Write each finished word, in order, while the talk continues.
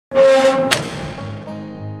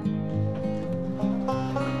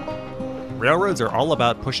Railroads are all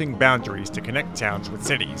about pushing boundaries to connect towns with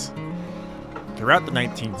cities. Throughout the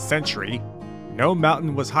 19th century, no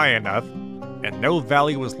mountain was high enough and no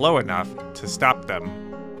valley was low enough to stop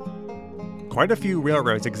them. Quite a few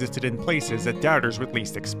railroads existed in places that doubters would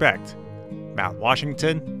least expect: Mount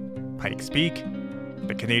Washington, Pikes Peak,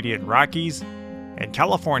 the Canadian Rockies, and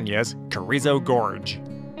California's Carrizo Gorge.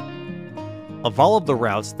 Of all of the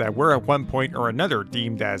routes that were at one point or another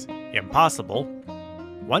deemed as impossible,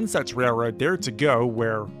 one such railroad dared to go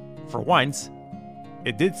where, for once,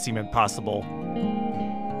 it did seem impossible.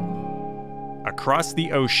 Across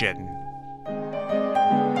the ocean.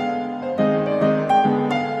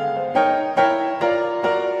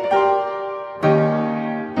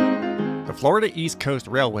 The Florida East Coast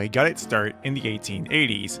Railway got its start in the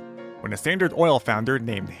 1880s, when a Standard Oil founder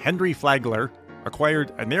named Henry Flagler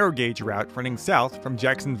acquired a narrow gauge route running south from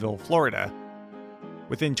Jacksonville, Florida.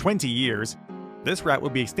 Within 20 years, this route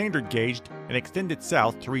would be standard gauged and extended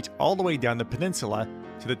south to reach all the way down the peninsula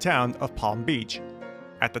to the town of Palm Beach,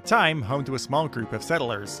 at the time home to a small group of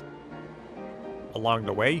settlers. Along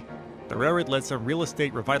the way, the railroad led some real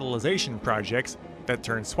estate revitalization projects that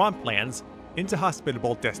turned swamplands into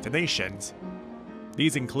hospitable destinations.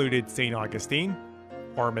 These included St. Augustine,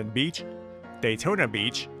 Ormond Beach, Daytona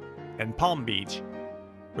Beach, and Palm Beach,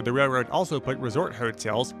 where the railroad also put resort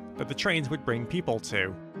hotels that the trains would bring people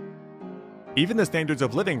to. Even the standards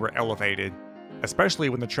of living were elevated, especially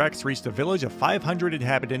when the tracks reached a village of 500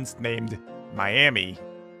 inhabitants named Miami.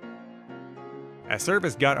 As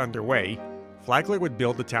service got underway, Flagler would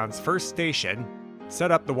build the town's first station,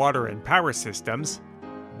 set up the water and power systems,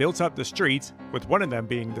 built up the streets, with one of them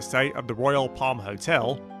being the site of the Royal Palm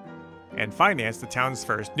Hotel, and financed the town's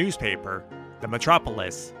first newspaper, the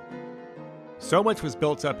Metropolis. So much was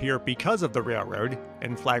built up here because of the railroad,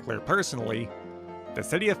 and Flagler personally, that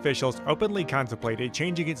city officials openly contemplated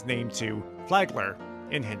changing its name to Flagler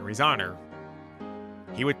in Henry's honor.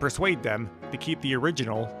 He would persuade them to keep the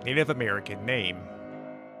original Native American name.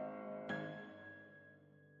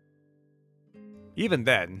 Even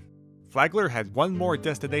then, Flagler had one more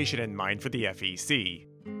destination in mind for the FEC.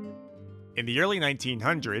 In the early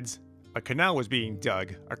 1900s, a canal was being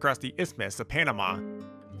dug across the Isthmus of Panama,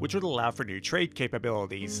 which would allow for new trade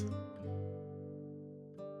capabilities.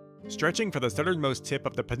 Stretching for the southernmost tip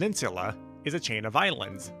of the peninsula is a chain of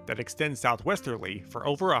islands that extends southwesterly for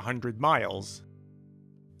over 100 miles.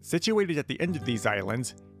 Situated at the end of these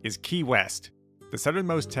islands is Key West, the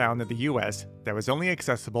southernmost town in the US that was only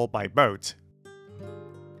accessible by boat.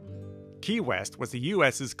 Key West was the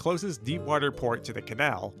US's closest deepwater port to the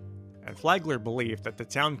canal, and Flagler believed that the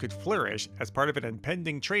town could flourish as part of an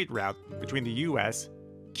impending trade route between the US,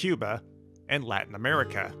 Cuba, and Latin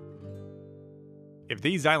America. If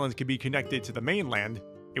these islands could be connected to the mainland,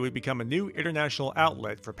 it would become a new international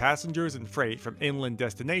outlet for passengers and freight from inland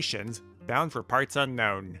destinations bound for parts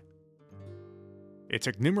unknown. It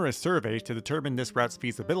took numerous surveys to determine this route's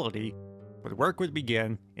feasibility, but work would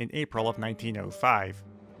begin in April of 1905.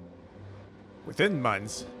 Within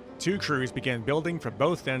months, two crews began building from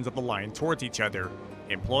both ends of the line towards each other,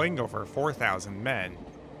 employing over 4,000 men.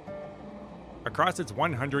 Across its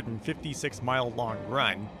 156-mile-long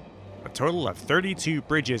run, a total of 32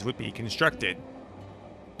 bridges would be constructed.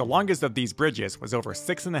 The longest of these bridges was over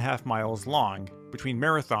 6.5 miles long between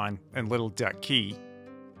Marathon and Little Duck Key.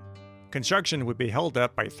 Construction would be held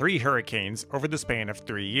up by 3 hurricanes over the span of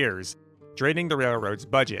 3 years, draining the railroad's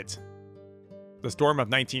budget. The storm of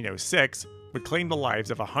 1906 would claim the lives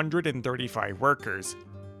of 135 workers.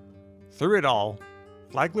 Through it all,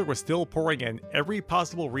 Flagler was still pouring in every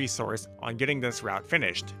possible resource on getting this route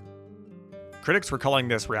finished. Critics were calling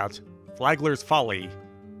this route Flagler's Folly,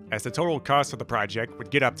 as the total cost of the project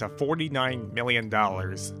would get up to $49 million.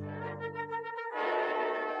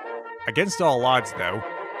 Against all odds, though,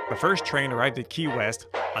 the first train arrived at Key West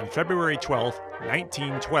on February 12,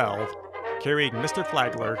 1912, carrying Mr.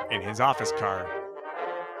 Flagler in his office car.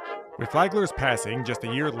 With Flagler's passing just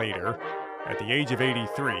a year later, at the age of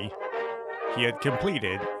 83, he had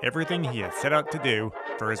completed everything he had set out to do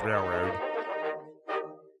for his railroad.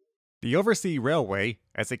 The Oversea Railway,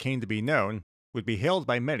 as it came to be known, would be hailed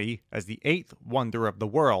by many as the 8th wonder of the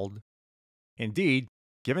world. Indeed,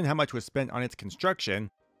 given how much was spent on its construction,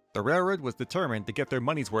 the railroad was determined to get their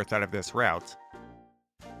money's worth out of this route.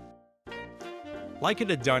 Like it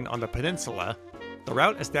had done on the peninsula, the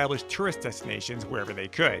route established tourist destinations wherever they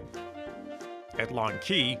could. At Long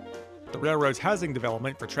Key, the railroad's housing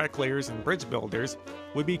development for track layers and bridge builders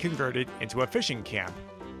would be converted into a fishing camp,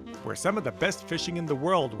 where some of the best fishing in the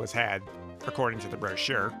world was had, according to the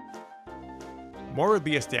brochure. More would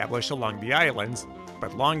be established along the islands,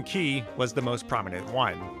 but Long Key was the most prominent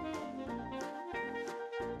one.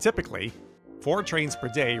 Typically, 4 trains per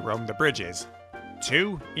day roamed the bridges,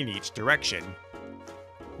 2 in each direction.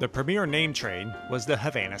 The premier name train was the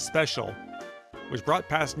Havana Special, which brought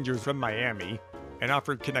passengers from Miami and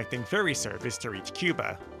offered connecting ferry service to reach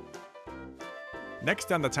Cuba.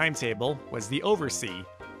 Next on the timetable was the Oversea,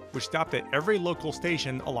 which stopped at every local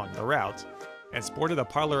station along the route and sported a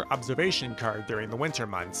parlor observation card during the winter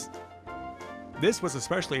months. This was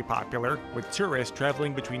especially popular with tourists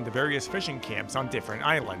traveling between the various fishing camps on different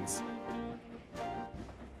islands.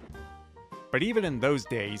 But even in those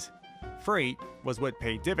days, freight was what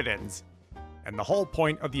paid dividends, and the whole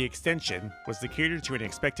point of the extension was to cater to an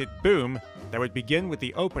expected boom that would begin with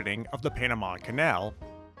the opening of the Panama Canal.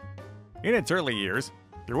 In its early years,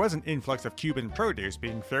 there was an influx of Cuban produce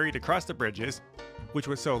being ferried across the bridges, which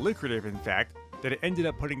was so lucrative in fact that it ended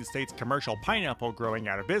up putting the state's commercial pineapple growing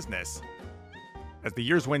out of business. As the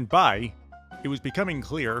years went by, it was becoming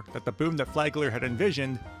clear that the boom that Flagler had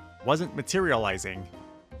envisioned wasn't materializing.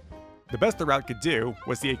 The best the route could do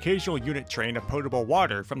was the occasional unit train of potable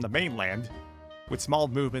water from the mainland, with small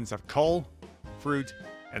movements of coal, fruit,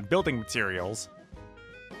 and building materials.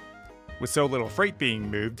 With so little freight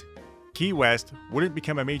being moved, Key West wouldn't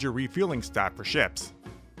become a major refueling stop for ships.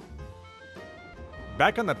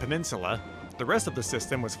 Back on the peninsula, the rest of the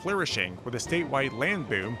system was flourishing with a statewide land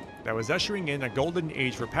boom that was ushering in a golden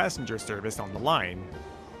age for passenger service on the line.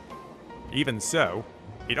 Even so,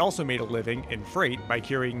 it also made a living in freight by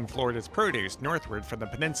carrying Florida's produce northward from the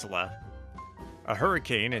peninsula. A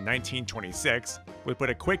hurricane in 1926 would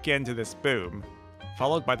put a quick end to this boom,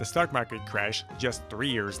 followed by the stock market crash just 3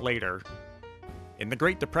 years later. In the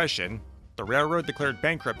Great Depression, the railroad declared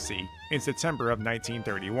bankruptcy in September of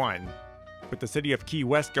 1931, with the city of Key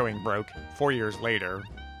West going broke 4 years later.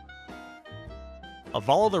 Of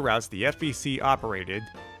all of the routes the FEC operated,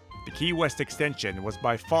 the Key West extension was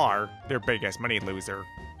by far their biggest money loser.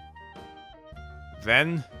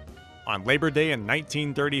 Then, on Labor Day in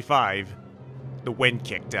 1935, the wind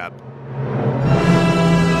kicked up.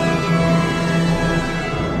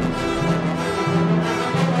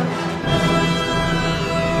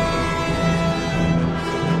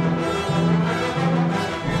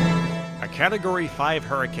 A Category 5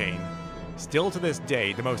 hurricane, still to this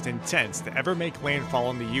day the most intense to ever make landfall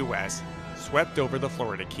in the US, swept over the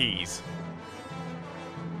Florida Keys.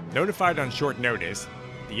 Notified on short notice,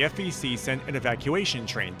 the FEC sent an evacuation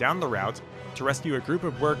train down the route to rescue a group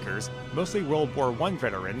of workers, mostly World War I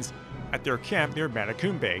veterans, at their camp near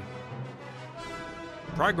Matacumbe.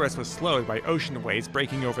 Progress was slowed by ocean waves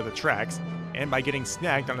breaking over the tracks and by getting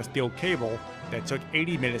snagged on a steel cable that took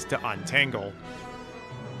 80 minutes to untangle.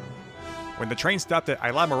 When the train stopped at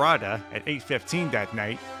Islamorada at 8:15 that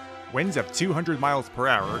night, winds of 200 miles per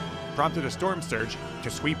hour prompted a storm surge to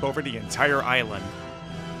sweep over the entire island.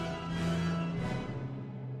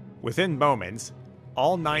 Within moments,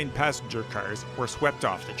 all 9 passenger cars were swept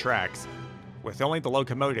off the tracks, with only the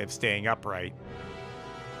locomotive staying upright.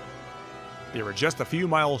 They were just a few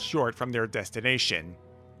miles short from their destination,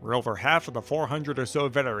 where over half of the 400 or so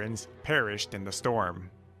veterans perished in the storm.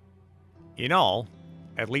 In all,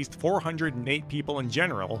 at least 408 people in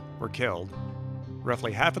general were killed,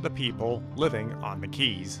 roughly half of the people living on the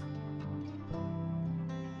Keys.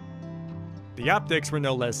 The optics were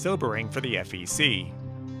no less sobering for the FEC.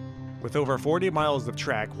 With over 40 miles of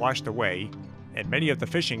track washed away, and many of the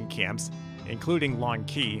fishing camps, including Long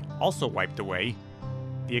Key, also wiped away,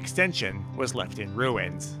 the extension was left in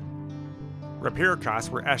ruins. Repair costs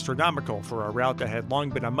were astronomical for a route that had long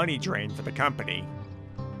been a money drain for the company.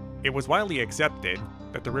 It was widely accepted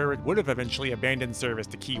that the railroad would have eventually abandoned service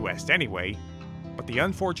to Key West anyway, but the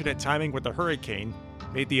unfortunate timing with the hurricane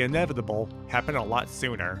made the inevitable happen a lot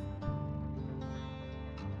sooner.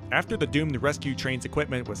 After the doomed rescue train's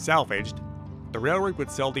equipment was salvaged, the railroad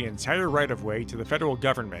would sell the entire right-of-way to the federal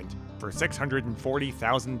government for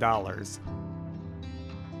 $640,000.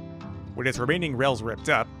 With its remaining rails ripped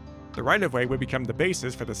up, the right-of-way would become the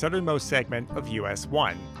basis for the southernmost segment of US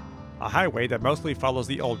 1, a highway that mostly follows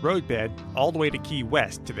the old roadbed all the way to Key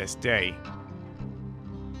West to this day.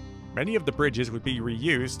 Many of the bridges would be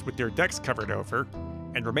reused with their decks covered over,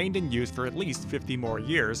 and remained in use for at least 50 more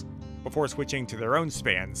years before switching to their own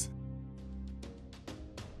spans.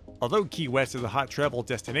 Although Key West is a hot travel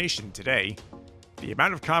destination today, the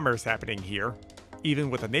amount of commerce happening here, even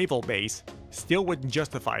with a naval base, still wouldn't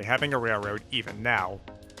justify having a railroad even now.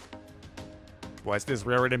 Was this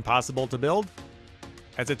railroad impossible to build?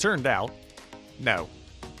 As it turned out, no.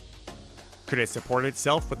 Could it support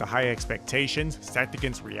itself with the high expectations stacked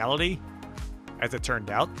against reality? As it turned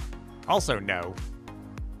out, also no.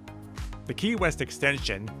 The Key West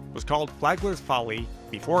extension was called Flagler's Folly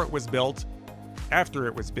before it was built, after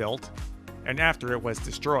it was built, and after it was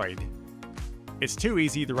destroyed. It's too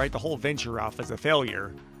easy to write the whole venture off as a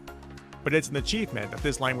failure, but it's an achievement that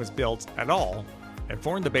this line was built at all and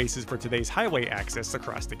formed the basis for today's highway access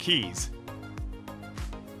across the Keys.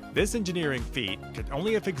 This engineering feat could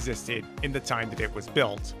only have existed in the time that it was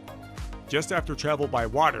built, just after travel by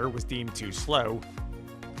water was deemed too slow,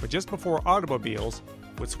 but just before automobiles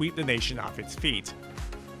would sweep the nation off its feet.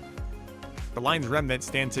 The line's remnants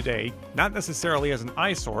stand today not necessarily as an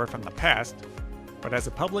eyesore from the past, but as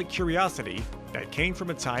a public curiosity that came from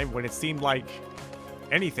a time when it seemed like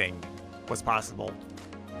anything was possible.